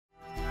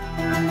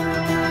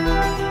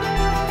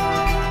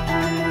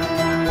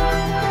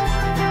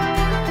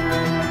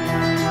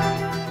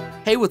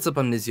Hey, what's up?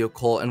 I'm Nizio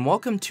Cole, and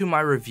welcome to my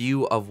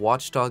review of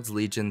Watch Dogs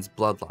Legion's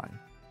Bloodline.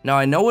 Now,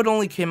 I know it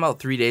only came out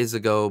 3 days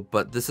ago,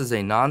 but this is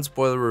a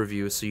non-spoiler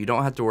review, so you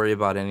don't have to worry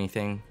about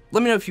anything.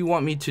 Let me know if you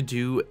want me to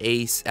do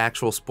a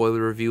actual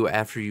spoiler review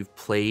after you've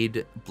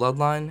played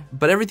Bloodline,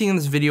 but everything in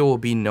this video will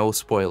be no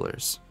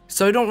spoilers.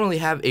 So I don't really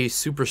have a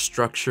super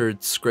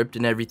structured script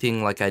and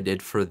everything like I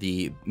did for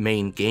the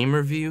main game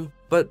review,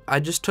 but I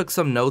just took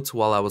some notes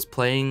while I was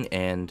playing,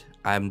 and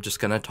I'm just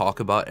gonna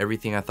talk about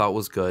everything I thought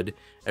was good,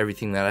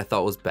 everything that I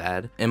thought was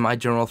bad, and my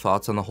general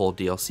thoughts on the whole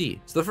DLC.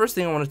 So the first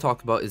thing I want to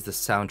talk about is the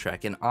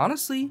soundtrack, and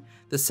honestly,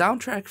 the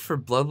soundtrack for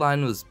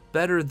Bloodline was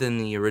better than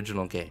the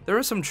original game. There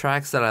were some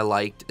tracks that I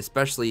liked,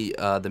 especially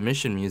the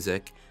mission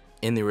music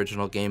in the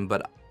original game,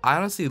 but I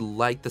honestly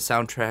like the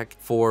soundtrack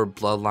for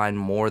Bloodline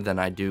more than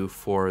I do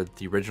for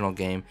the original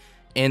game.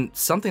 And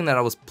something that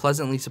I was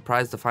pleasantly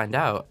surprised to find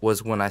out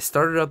was when I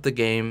started up the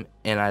game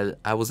and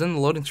I was in the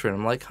loading screen,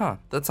 I'm like, huh,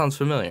 that sounds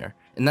familiar.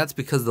 And that's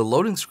because the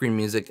loading screen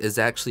music is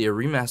actually a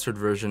remastered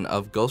version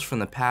of Ghost from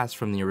the Past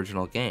from the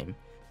original game.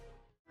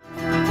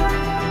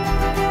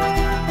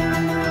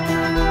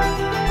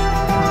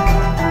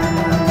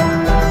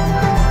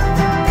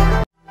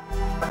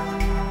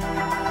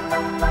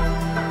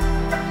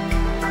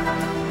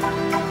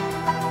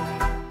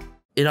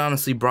 It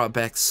honestly brought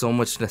back so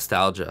much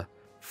nostalgia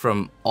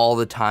from all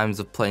the times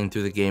of playing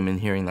through the game and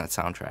hearing that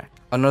soundtrack.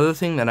 Another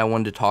thing that I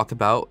wanted to talk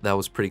about that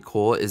was pretty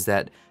cool is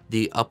that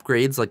the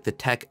upgrades, like the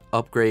tech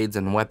upgrades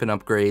and weapon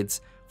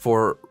upgrades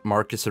for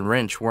Marcus and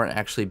Wrench, weren't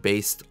actually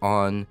based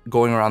on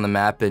going around the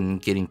map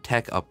and getting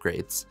tech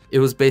upgrades. It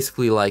was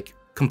basically like,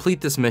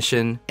 complete this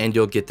mission and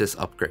you'll get this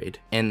upgrade.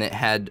 And it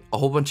had a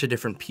whole bunch of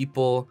different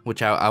people,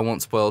 which I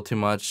won't spoil too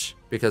much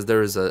because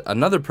there is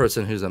another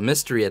person who's a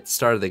mystery at the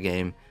start of the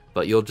game,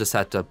 but you'll just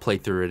have to play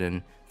through it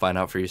and find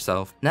out for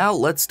yourself. Now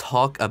let's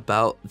talk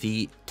about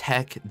the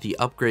tech, the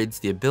upgrades,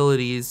 the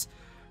abilities.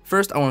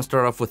 First, I want to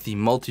start off with the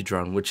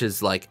multi-drone, which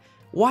is like,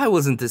 why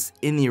wasn't this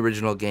in the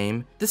original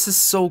game? This is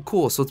so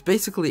cool. So it's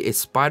basically a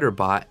spider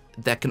bot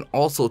that can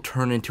also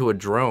turn into a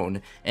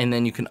drone, and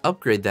then you can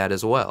upgrade that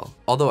as well.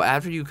 Although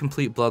after you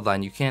complete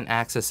Bloodline, you can't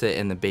access it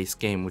in the base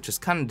game, which is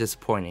kind of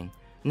disappointing.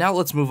 Now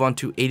let's move on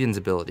to Aiden's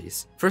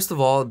abilities. First of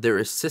all, there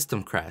is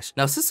System Crash.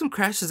 Now System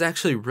Crash is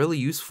actually really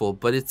useful,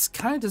 but it's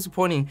kind of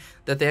disappointing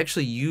that they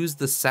actually use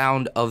the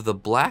sound of the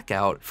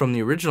blackout from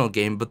the original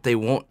game, but they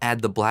won't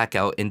add the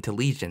blackout into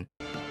Legion.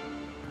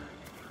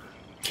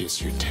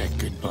 Kiss your tech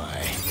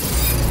goodbye.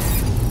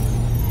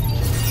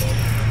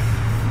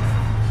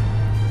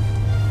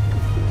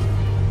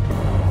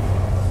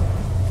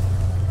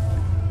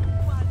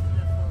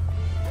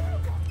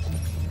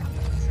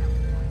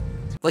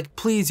 Like,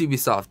 please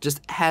Ubisoft, just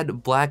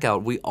add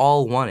Blackout. We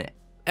all want it.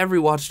 Every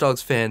Watch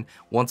Dogs fan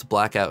wants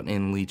Blackout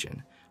in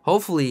Legion.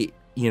 Hopefully,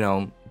 you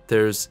know,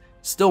 there's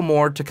still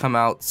more to come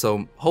out,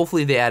 so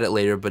hopefully they add it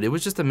later, but it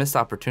was just a missed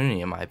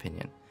opportunity in my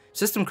opinion.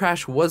 System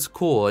Crash was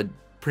cool. It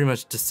pretty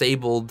much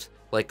disabled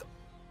like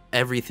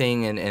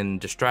everything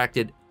and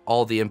distracted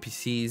all the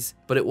NPCs,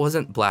 but it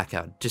wasn't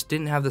Blackout. It just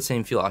didn't have the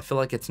same feel. I feel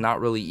like it's not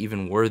really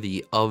even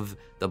worthy of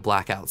the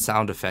Blackout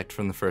sound effect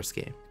from the first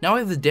game. Now I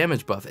have the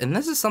damage buff, and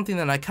this is something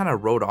that I kind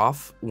of wrote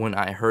off when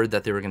I heard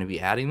that they were going to be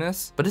adding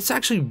this, but it's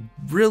actually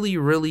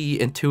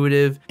really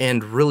intuitive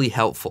and really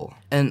helpful.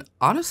 And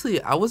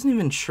honestly, I wasn't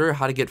even sure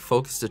how to get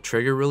focus to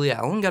trigger really. I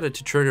only got it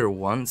to trigger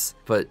once,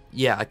 but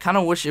yeah, I kind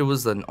of wish it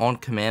was an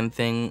on-command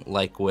thing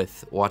like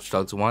with Watch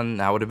Dogs 1.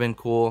 That would have been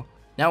cool.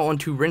 Now on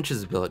to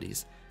Wrench's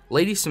abilities.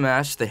 Lady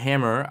Smash, the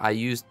hammer, I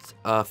used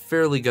a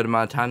fairly good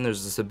amount of time.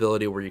 There's this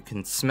ability where you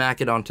can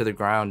smack it onto the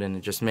ground and it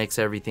just makes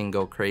everything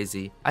go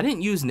crazy. I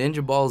didn't use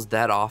ninja balls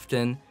that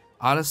often.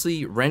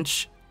 Honestly,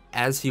 Wrench,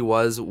 as he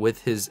was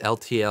with his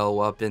LTL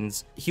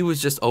weapons, he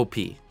was just OP.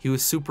 He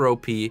was super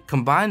OP.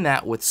 Combine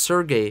that with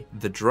Sergey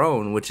the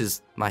drone, which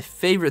is my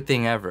favorite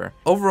thing ever.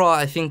 Overall,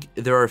 I think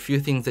there are a few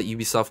things that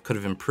Ubisoft could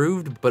have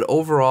improved, but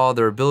overall,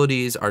 their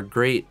abilities are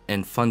great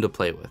and fun to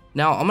play with.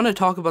 Now, I'm going to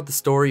talk about the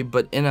story,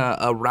 but in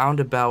a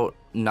roundabout,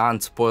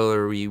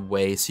 non-spoilery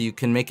way, so you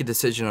can make a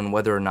decision on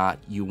whether or not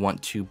you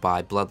want to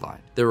buy Bloodline.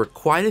 There were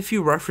quite a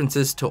few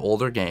references to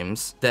older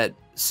games that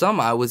some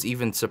I was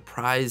even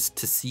surprised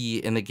to see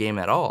in the game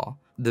at all.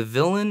 The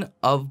villain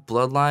of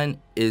Bloodline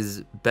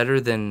is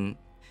better than...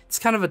 It's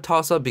kind of a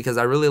toss-up because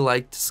I really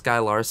liked Sky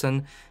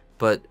Larson,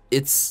 but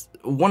it's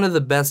one of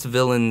the best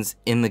villains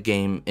in the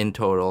game in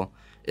total.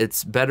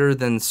 It's better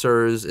than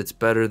Sirs, it's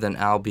better than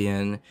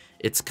Albion.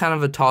 It's kind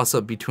of a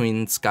toss-up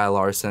between Sky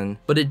Larson,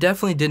 but it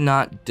definitely did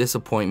not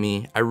disappoint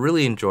me. I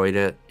really enjoyed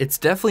it. It's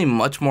definitely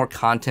much more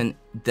content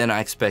than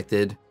I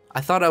expected.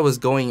 I thought I was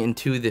going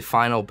into the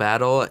final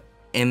battle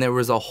and there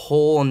was a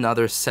whole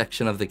nother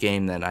section of the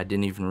game that I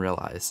didn't even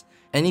realize.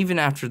 And even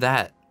after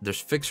that, there's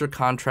fixer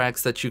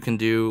contracts that you can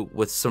do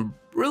with some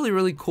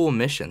really cool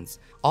missions.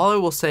 All I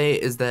will say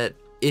is that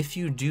if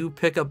you do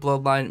pick up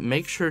Bloodline,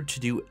 make sure to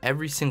do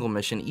every single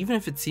mission, even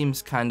if it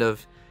seems kind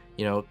of,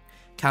 you know,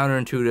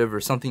 counterintuitive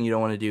or something you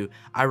don't want to do,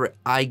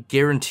 I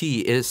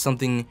guarantee it is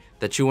something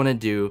that you want to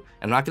do.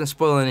 I'm not going to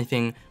spoil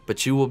anything,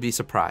 but you will be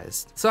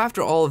surprised. So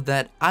after all of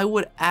that, I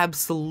would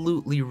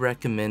absolutely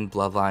recommend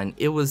Bloodline.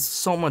 It was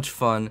so much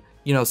fun.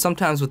 You know,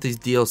 sometimes with these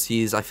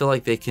DLCs, I feel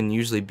like they can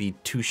usually be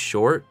too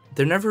short.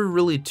 They're never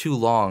really too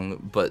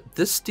long, but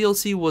this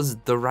DLC was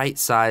the right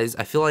size.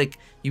 I feel like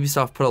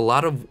Ubisoft put a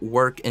lot of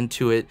work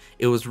into it.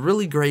 It was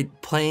really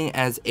great playing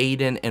as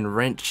Aiden and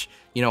Wrench,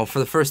 you know, for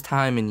the first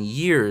time in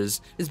years.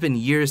 It's been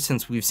years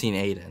since we've seen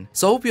Aiden.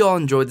 So I hope you all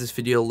enjoyed this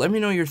video. Let me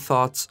know your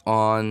thoughts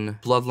on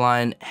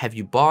Bloodline. Have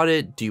you bought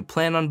it? Do you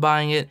plan on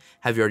buying it?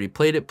 Have you already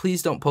played it?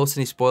 Please don't post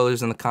any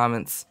spoilers in the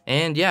comments.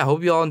 And yeah, I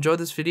hope you all enjoyed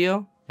this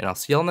video, and I'll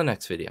see you all in the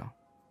next video.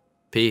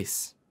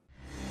 Peace.